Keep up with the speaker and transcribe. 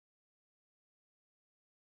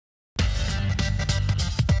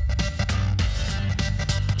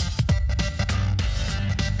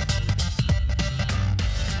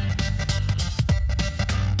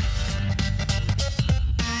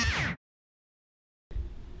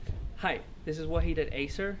Hi, this is Wahid at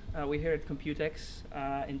Acer. We're here at Computex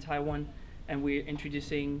in Taiwan, and we're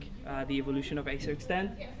introducing the evolution of Acer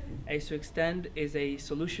Extend. Acer Extend is a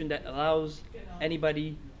solution that allows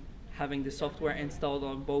anybody having the software installed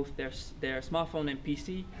on both their smartphone and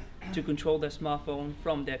PC to control their smartphone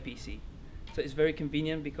from their PC. So it's very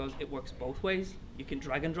convenient because it works both ways. You can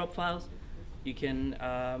drag and drop files, you can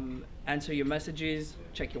answer your messages,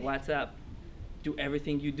 check your WhatsApp, do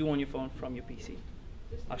everything you do on your phone from your PC.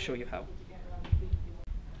 I'll show you how.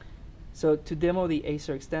 So to demo the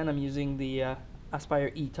Acer Extend, I'm using the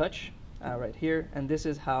Aspire eTouch right here, and this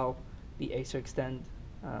is how the Acer Extend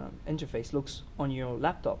interface looks on your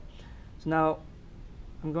laptop. So now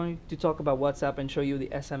I'm going to talk about WhatsApp and show you the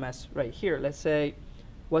SMS right here. Let's say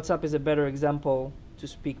WhatsApp is a better example to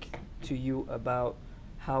speak to you about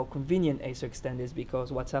how convenient Acer Extend is,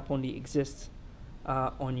 because WhatsApp only exists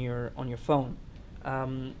on your phone.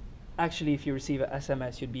 Actually, if you receive an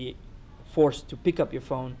SMS, you'd be forced to pick up your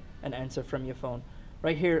phone and answer from your phone.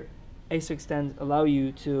 Right here, Acer Extend allow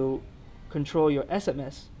you to control your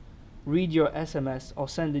SMS, read your SMS, or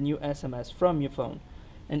send a new SMS from your phone,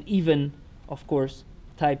 and even, of course,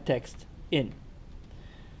 type text in.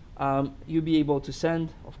 You'll be able to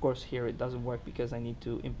send, of course here it doesn't work because I need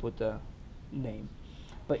to input a name,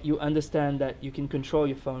 but you understand that you can control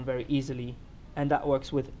your phone very easily, and that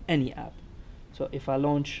works with any app. So if I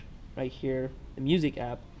launch right here the music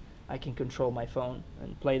app, I can control my phone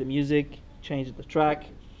and play the music, change the track,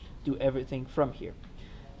 do everything from here.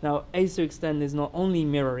 Now Acer Extend is not only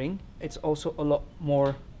mirroring, it's also a lot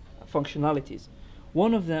more functionalities.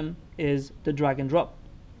 One of them is the drag and drop.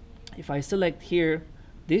 If I select here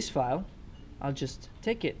this file, I'll just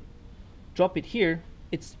take it, drop it here,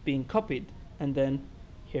 it's being copied, and then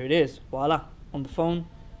here it is, voila, on the phone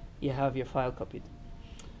you have your file copied.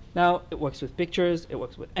 Now it works with pictures, it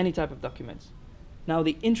works with any type of documents. Now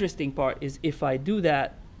the interesting part is if I do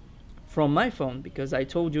that from my phone, because I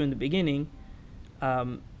told you in the beginning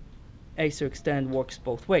Acer Extend works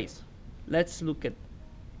both ways. Let's look at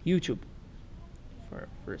YouTube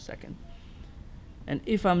for a second. And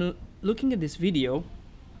if I'm looking at this video,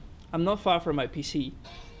 I'm not far from my PC.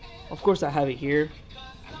 Of course I have it here.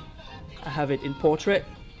 I have it in portrait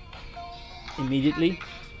immediately,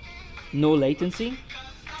 no latency.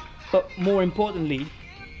 But more importantly,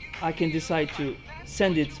 I can decide to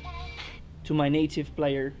send it to my native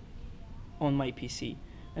player on my PC.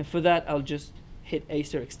 And for that, I'll just hit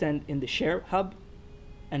Acer Extend in the Share hub,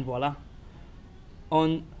 and voila.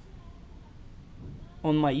 On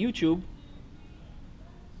my YouTube,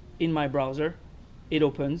 in my browser, it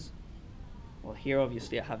opens. Well, here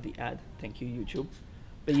obviously I have the ad, thank you YouTube.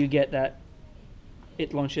 But you get that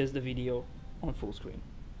it launches the video on full screen.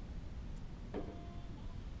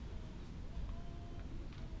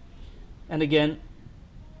 And again,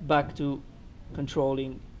 back to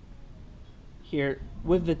controlling here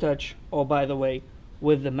with the touch, or by the way,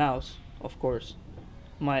 with the mouse, of course,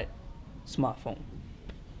 my smartphone.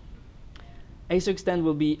 Acer Extend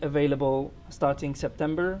will be available starting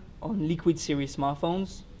September on Liquid series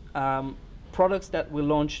smartphones. Products that will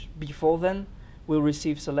launch before then will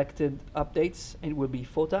receive selected updates, and it will be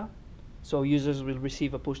FOTA. So users will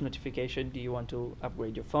receive a push notification, do you want to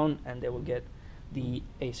upgrade your phone, and they will get the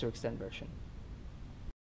Acer Extend version.